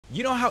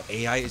You know how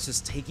AI is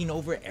just taking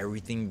over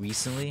everything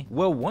recently?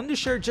 Well,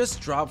 Wondershare just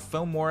dropped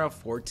Filmora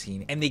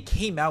 14 and they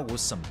came out with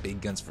some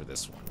big guns for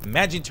this one.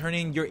 Imagine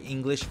turning your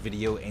English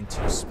video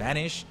into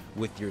Spanish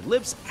with your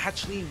lips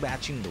actually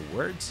matching the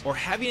words, or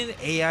having an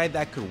AI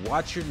that could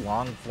watch your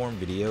long form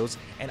videos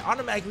and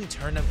automatically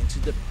turn them into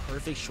the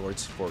perfect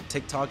shorts for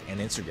TikTok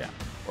and Instagram.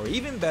 Or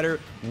even better,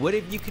 what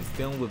if you could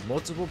film with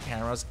multiple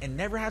cameras and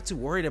never have to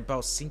worry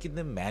about syncing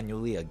them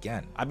manually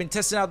again? I've been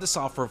testing out the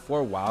software for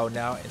a while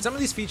now, and some of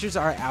these features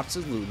are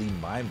absolutely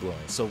mind-blowing.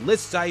 So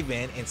let's dive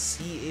in and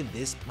see if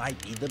this might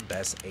be the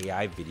best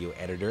AI video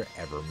editor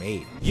ever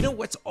made. You know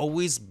what's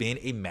always been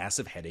a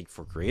massive headache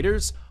for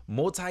creators?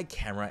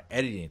 Multi-camera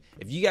editing.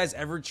 If you guys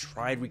ever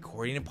tried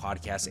recording a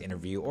podcast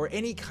interview or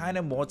any kind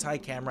of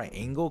multi-camera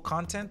angle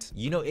content,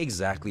 you know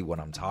exactly what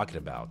I'm talking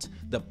about.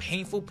 The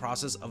painful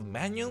process of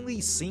manually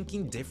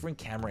syncing different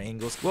camera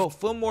angles. Well,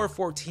 Filmora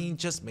 14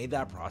 just made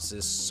that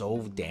process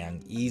so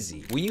dang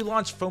easy. When you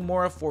launch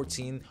Filmora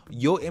 14,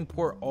 you'll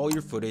import all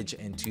your footage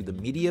into the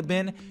media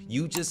bin.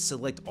 You just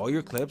select all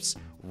your clips,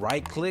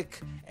 right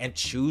click, and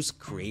choose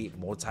create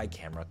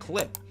multi-camera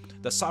clip.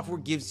 The software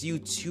gives you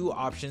two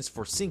options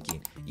for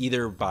syncing,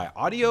 either by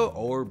audio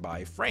or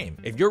by frame.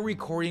 If you're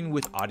recording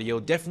with audio,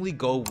 definitely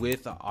go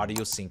with the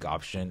audio sync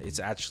option. It's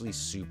actually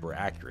super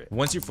accurate.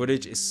 Once your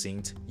footage is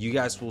synced, you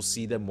guys will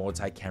see the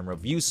multi-camera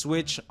view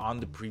switch on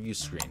the preview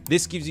screen.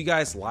 This gives you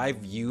guys live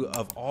view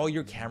of all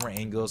your camera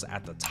angles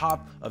at the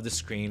top of the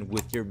screen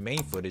with your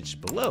main footage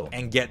below.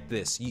 And get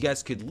this, you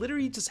guys could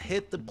literally just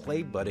hit the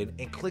play button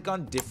and click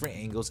on different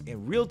angles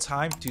in real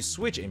time to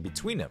switch in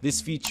between them.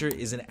 This feature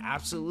is an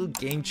absolute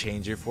game changer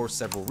for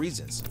several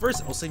reasons.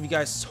 First, it'll save you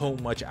guys so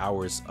much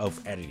hours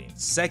of editing.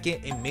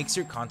 Second, it makes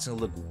your content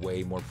look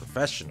way more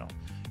professional.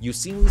 You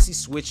seamlessly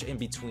switch in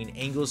between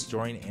angles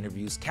during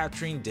interviews,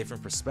 capturing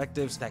different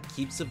perspectives that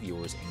keeps the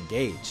viewers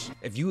engaged.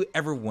 If you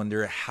ever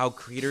wonder how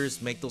creators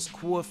make those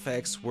cool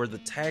effects where the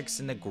text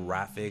and the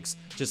graphics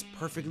just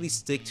perfectly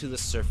stick to the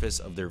surface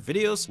of their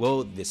videos,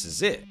 well, this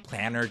is it.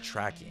 Planar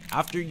Tracking.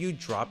 After you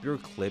drop your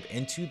clip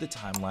into the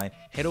timeline,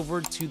 head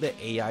over to the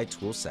AI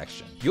tool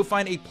section. You'll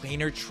find a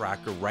planar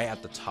tracker right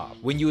at the top.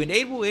 When you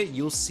enable it,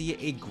 you'll see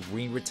a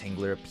green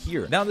rectangle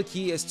appear. Now the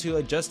key is to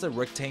adjust the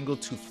rectangle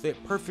to fit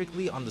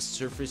perfectly on the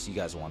surface you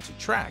guys want to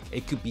track.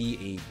 It could be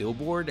a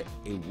billboard,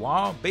 a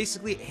wall,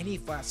 basically any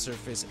flat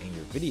surface in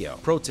your video.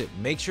 Pro tip,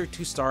 make sure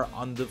to start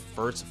on the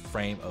first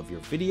frame of your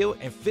video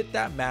and fit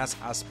that mask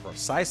as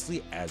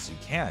precisely as you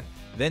can.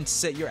 Then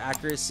set your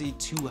accuracy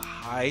to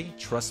high.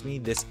 Trust me,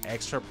 this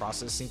extra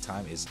processing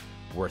time is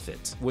worth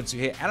it. Once you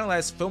hit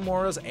analyze,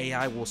 Filmora's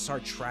AI will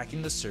start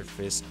tracking the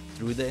surface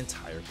through the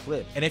entire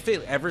clip. And if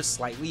it ever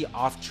slightly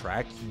off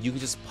track, you can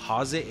just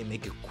pause it and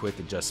make quick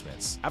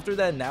adjustments. After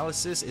the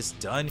analysis is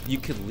done, you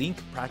can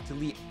link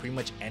practically pretty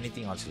much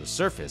anything onto the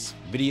surface.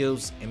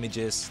 Videos,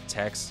 images,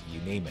 text, you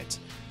name it.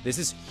 This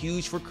is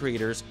huge for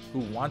creators who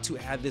want to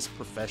add this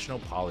professional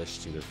polish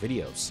to their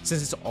videos.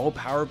 Since it's all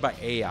powered by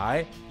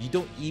AI, you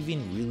don't even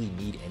really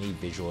need any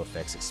visual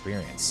effects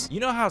experience. You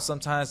know how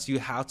sometimes you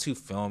have to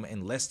film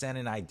in less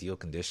than ideal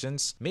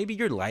conditions? Maybe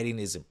your lighting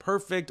isn't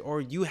perfect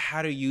or you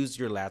had to use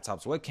your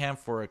laptop's webcam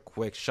for a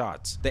quick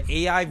shot. The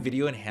AI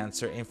video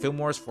enhancer in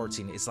Filmora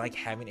 14 is like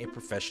having a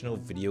professional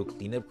video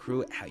cleanup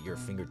crew at your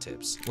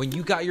fingertips. When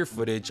you got your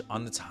footage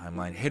on the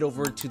timeline, head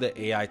over to the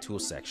AI tool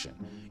section.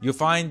 You'll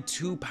find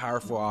two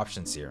powerful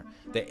options here: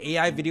 the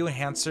AI video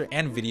enhancer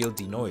and video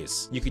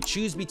denoise. You could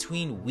choose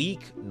between weak,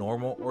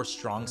 normal, or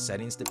strong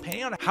settings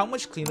depending on how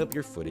much cleanup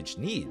your footage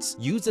needs.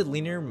 Use the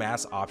linear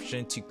mask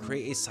option to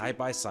create a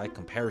side-by-side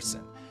comparison.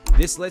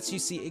 This lets you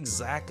see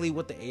exactly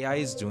what the AI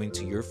is doing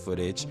to your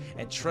footage,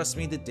 and trust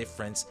me, the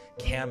difference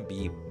can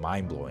be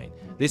mind-blowing.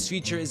 This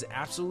feature is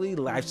absolutely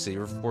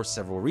lifesaver for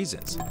several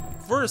reasons.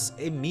 First,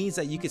 it means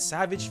that you can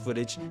salvage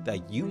footage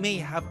that you may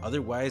have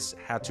otherwise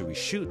had to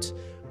reshoot.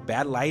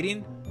 Bad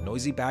lighting,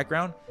 noisy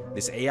background,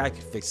 this AI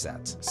could fix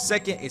that.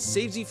 Second, it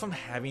saves you from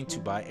having to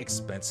buy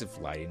expensive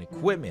lighting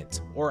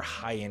equipment or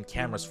high-end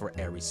cameras for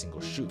every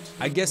single shoot.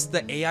 I guess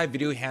the AI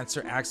video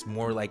enhancer acts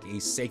more like a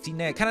safety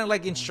net, kind of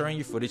like ensuring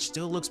your footage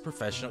still looks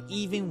professional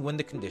even when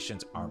the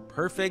conditions aren't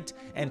perfect,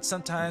 and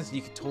sometimes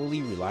you can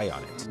totally rely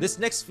on it. This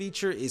next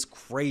feature is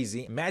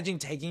crazy. Imagine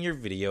taking your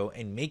video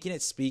and making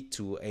it speak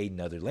to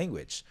another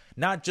language,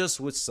 not just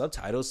with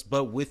subtitles,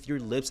 but with your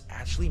lips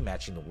actually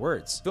matching the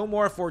words.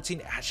 Filmora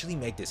 14 actually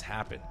make this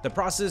happen. The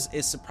process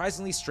is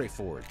surprisingly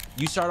straightforward.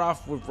 You start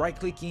off with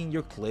right-clicking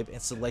your clip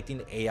and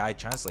selecting AI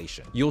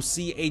translation. You'll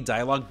see a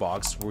dialog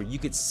box where you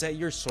could set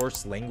your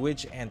source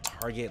language and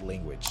target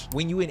language.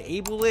 When you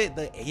enable it,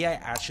 the AI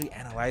actually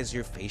analyzes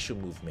your facial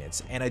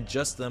movements and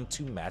adjusts them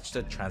to match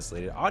the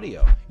translated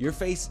audio. Your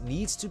face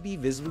needs to be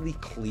visibly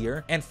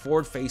clear and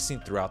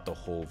forward-facing throughout the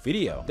whole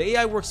video. The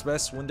AI works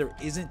best when there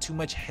isn't too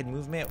much head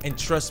movement, and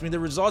trust me, the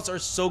results are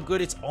so good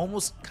it's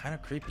almost kind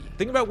of creepy.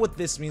 Think about what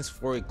this means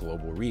for a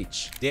global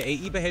reach. The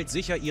AI behält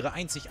sicher ihre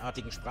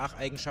einzigartigen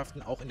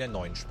Spracheigenschaften auch in der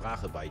neuen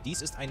Sprache bei.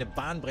 Dies ist eine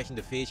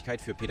bahnbrechende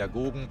Fähigkeit für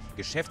Pädagogen,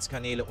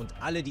 Geschäftskanäle und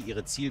alle, die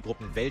ihre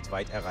Zielgruppen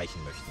weltweit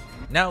erreichen möchten.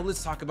 Now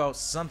let's talk about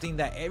something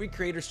that every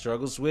creator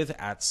struggles with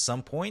at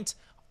some point.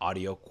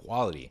 Audio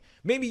quality.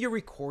 Maybe you're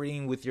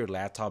recording with your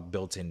laptop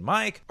built-in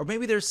mic, or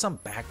maybe there's some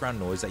background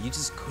noise that you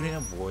just couldn't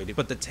avoid,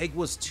 but the take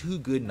was too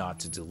good not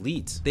to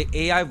delete. The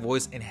AI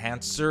voice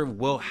enhancer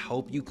will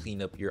help you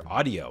clean up your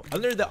audio.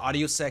 Under the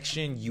audio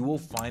section, you will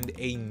find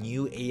a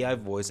new AI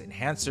voice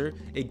enhancer.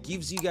 It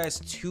gives you guys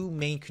two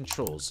main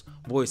controls: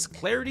 voice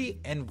clarity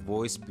and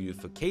voice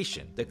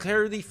beautification. The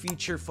clarity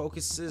feature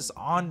focuses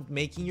on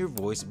making your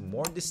voice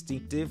more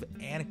distinctive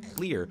and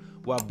clear,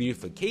 while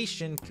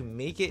beautification can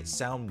make it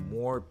sound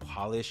more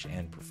polished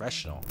and professional.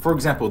 For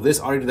example,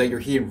 this audio that you're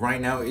hearing right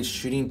now is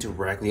shooting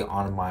directly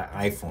on my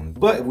iPhone,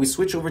 but if we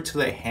switch over to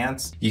the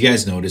enhance, you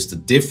guys notice the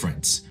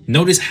difference.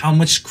 Notice how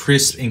much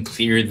crisp and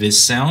clear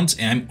this sounds,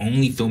 and I'm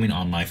only filming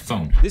on my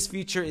phone. This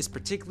feature is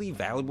particularly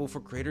valuable for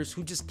creators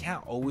who just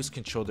can't always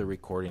control their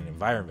recording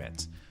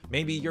environment.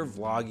 Maybe you're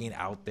vlogging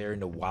out there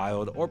in the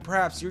wild, or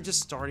perhaps you're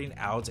just starting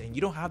out and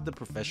you don't have the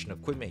professional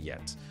equipment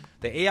yet.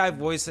 The AI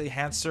voice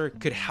enhancer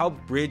could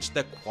help bridge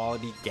the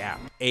quality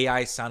gap.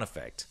 AI sound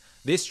effect.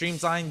 This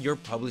streamlines your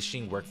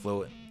publishing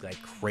workflow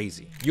like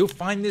crazy. You'll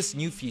find this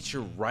new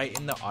feature right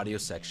in the audio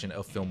section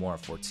of Filmora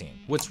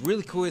 14. What's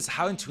really cool is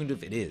how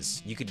intuitive it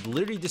is. You could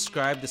literally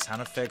describe the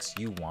sound effects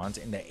you want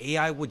and the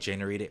AI will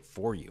generate it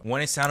for you.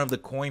 Want a sound of the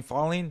coin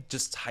falling?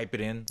 Just type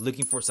it in.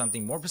 Looking for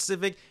something more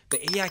specific?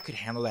 The AI could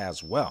handle that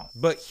as well.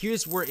 But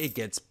here's where it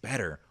gets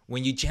better.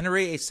 When you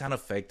generate a sound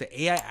effect,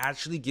 the AI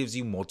actually gives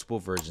you multiple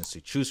versions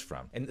to choose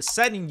from. In the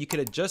setting, you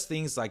could adjust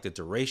things like the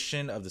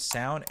duration of the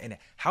sound and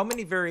how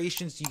many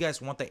variations you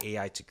guys want the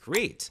AI to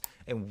create.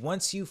 And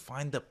once you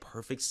find the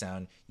perfect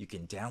sound, you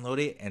can download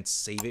it and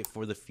save it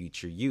for the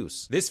future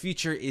use. This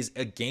feature is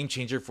a game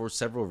changer for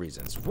several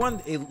reasons.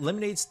 One, it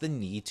eliminates the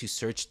need to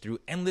search through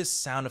endless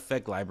sound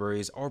effect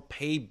libraries or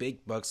pay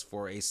big bucks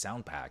for a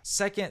sound pack.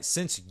 Second,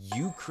 since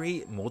you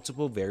create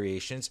multiple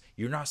variations,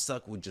 you're not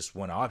stuck with just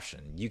one option.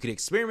 You could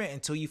experiment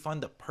until you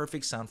find the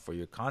perfect sound for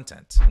your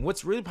content. And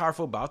what's really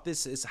powerful about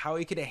this is how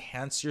it could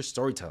enhance your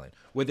storytelling.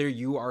 Whether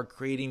you are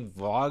creating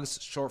vlogs,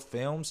 short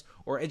films,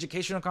 or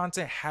educational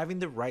content, having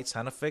the right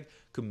sound effect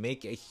could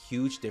make a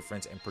huge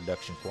difference in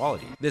production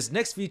quality. This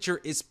next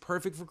feature is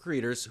perfect for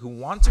creators who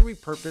want to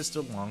repurpose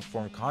their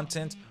long-form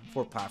content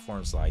for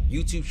platforms like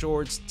YouTube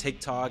Shorts,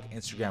 TikTok,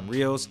 Instagram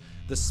Reels.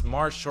 The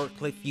Smart Short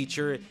Clip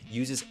feature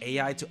uses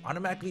AI to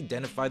automatically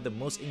identify the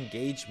most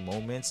engaged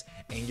moments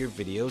in your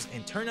videos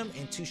and turn them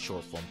into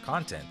short-form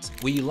content.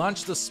 When you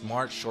launch the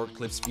Smart Short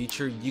Clips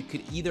feature, you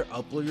could either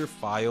upload your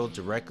file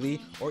directly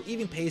or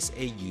even paste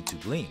a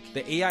YouTube link.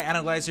 The AI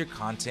analyzes your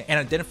content and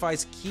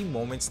identifies key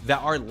moments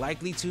that are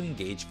likely to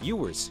engage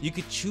viewers. You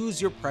could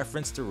choose your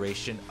preference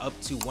duration up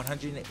to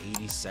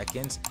 180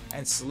 seconds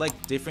and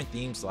select different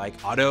themes like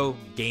auto,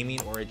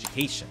 gaming, or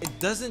education. It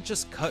doesn't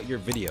just cut your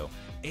video.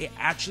 It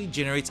actually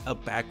generates a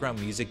background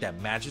music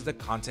that matches the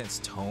content's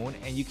tone,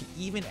 and you can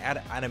even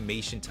add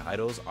animation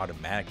titles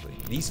automatically.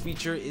 This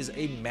feature is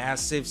a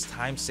massive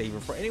time saver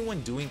for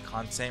anyone doing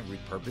content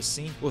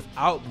repurposing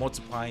without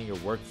multiplying your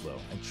workflow,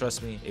 and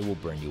trust me, it will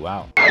burn you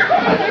out.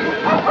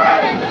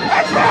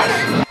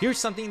 Here's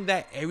something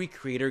that every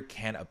creator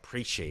can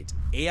appreciate: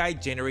 AI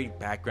generated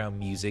background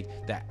music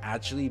that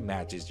actually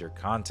matches your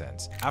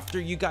content.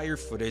 After you got your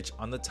footage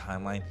on the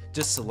timeline,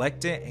 just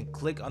select it and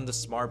click on the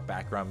Smart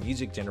Background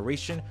Music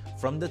Generation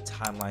from the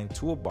timeline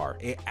toolbar.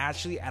 It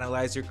actually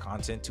analyzes your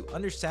content to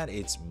understand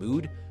its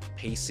mood,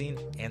 pacing,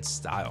 and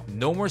style.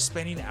 No more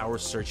spending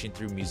hours searching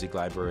through music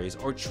libraries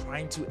or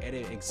trying to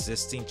edit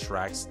existing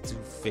tracks to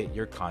fit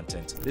your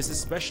content. This is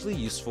especially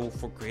useful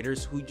for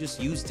creators who just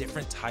use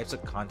different types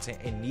of content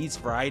and needs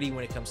variety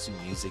when it comes to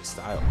music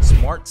style.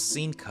 Smart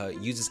Scene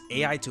Cut uses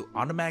AI to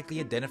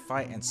automatically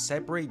identify and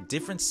separate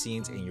different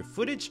scenes in your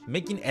footage,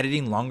 making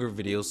editing longer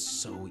videos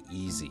so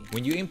easy.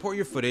 When you import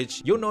your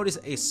footage, you'll notice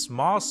a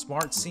small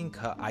Smart Scene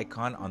Cut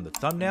icon on the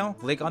thumbnail.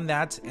 Click on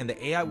that and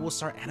the AI will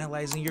start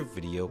analyzing your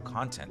video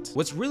content.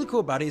 What's really cool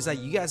about it is that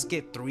you guys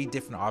get 3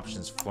 different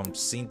options, from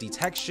scene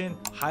detection,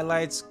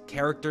 highlights,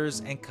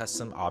 characters, and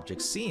custom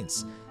object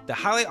scenes. The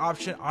highlight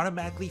option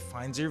automatically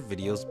finds your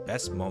video's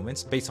best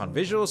moments based on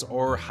visuals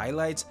or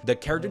highlights. The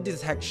character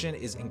detection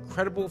is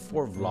incredible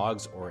for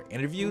vlogs or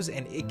interviews,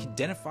 and it can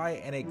identify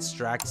and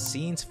extract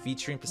scenes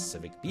featuring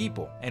specific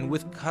people. And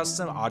with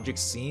custom object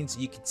scenes,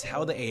 you can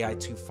tell the AI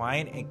to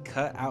find and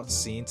cut out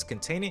scenes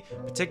containing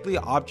particularly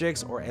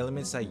objects or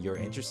elements that you're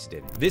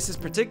interested in. This is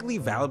particularly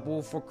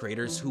valuable for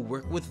creators who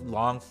work with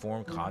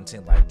long-form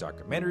content like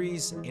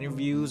documentaries,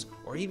 interviews,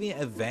 or even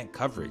event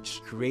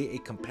coverage. Create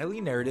a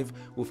compelling narrative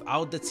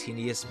without the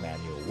tedious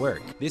manual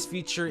work. This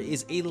feature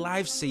is a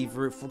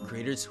lifesaver for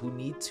creators who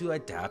need to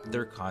adapt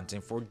their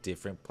content for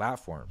different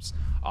platforms.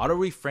 Auto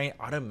reframe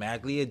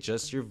automatically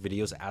adjusts your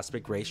video's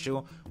aspect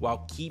ratio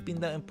while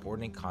keeping the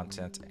important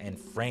content in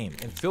frame.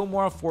 In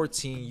Filmora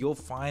 14, you'll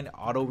find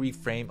auto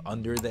reframe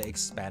under the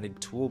expanded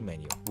tool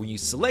menu. When you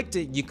select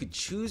it, you could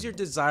choose your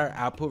desired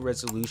output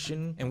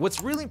resolution, and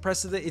what's really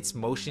impressive is it's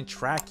motion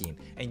tracking,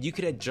 and you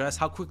could adjust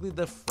how quickly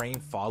the frame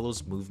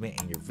follows movement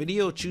in your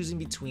video, choosing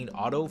between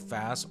auto,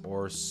 fast,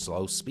 or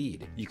slow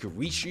speed. You could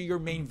reshare your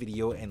main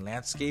video and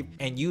landscape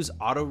and use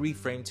auto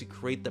reframe to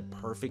create the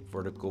perfect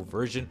vertical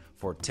version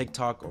for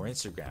TikTok or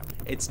Instagram.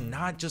 It's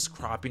not just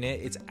cropping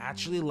it, it's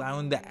actually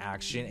allowing the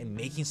action and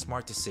making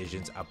smart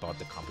decisions about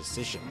the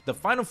composition. The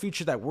final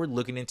feature that we're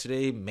looking at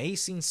today may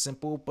seem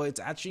simple, but it's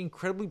actually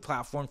incredibly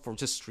platform for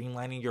just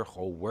streamlining your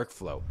whole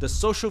workflow. The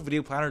social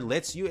video planner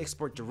lets you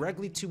export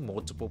directly to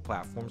multiple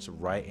platforms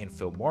right in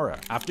Filmora.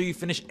 After you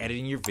finish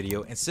editing your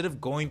video, instead of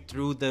going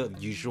through the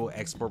usual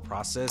export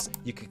process,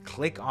 you could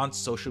click on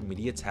social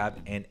media tab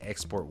and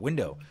export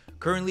window.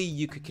 Currently,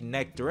 you could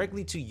connect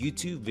directly to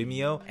YouTube,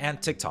 Vimeo, and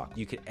TikTok.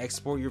 You could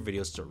export your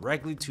videos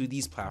directly to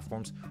these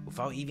platforms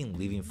without even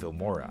leaving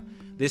Filmora.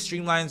 This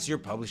streamlines your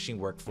publishing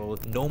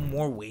workflow. No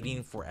more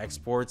waiting for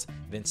exports,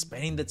 then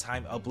spending the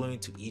time uploading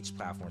to each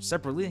platform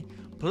separately.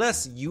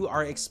 Plus, you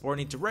are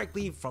exporting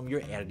directly from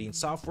your editing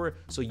software,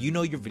 so you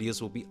know your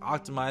videos will be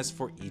optimized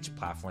for each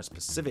platform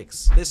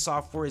specifics. This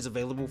software is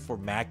available for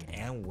Mac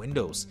and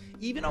Windows,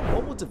 even on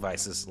mobile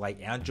devices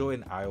like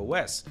Android and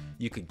iOS.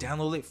 You can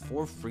download it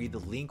for free. The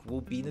link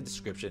will be in the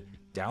description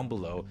down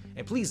below,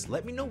 and please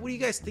let me know what you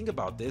guys think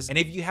about this, and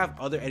if you have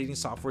other editing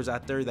softwares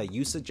out there that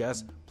you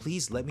suggest,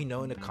 please let me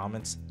know in the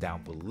comments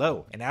down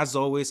below. And as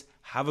always,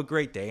 have a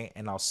great day,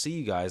 and I'll see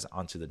you guys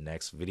onto the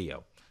next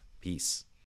video. Peace.